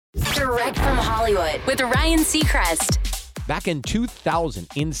Direct from Hollywood with Ryan Seacrest. Back in 2000,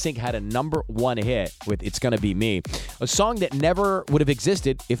 NSYNC had a #1 hit with It's Gonna Be Me, a song that never would have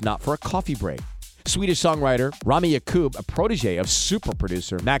existed if not for a coffee break. Swedish songwriter Rami Yacoub, a protege of super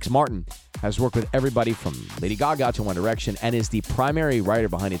producer Max Martin, has worked with everybody from Lady Gaga to One Direction and is the primary writer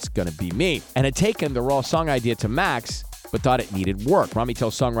behind It's Gonna Be Me, and had taken the raw song idea to Max but thought it needed work. Rami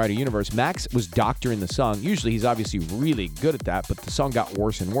tells Songwriter Universe Max was doctoring the song. Usually he's obviously really good at that, but the song got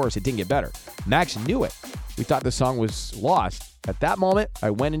worse and worse. It didn't get better. Max knew it. We thought the song was lost. At that moment, I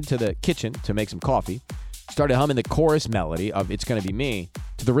went into the kitchen to make some coffee, started humming the chorus melody of It's Gonna Be Me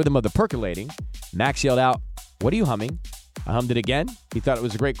to the rhythm of the percolating. Max yelled out, "What are you humming?" I hummed it again. He thought it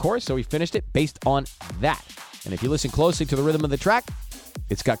was a great chorus, so we finished it based on that. And if you listen closely to the rhythm of the track,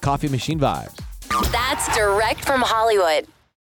 it's got coffee machine vibes. That's Direct from Hollywood.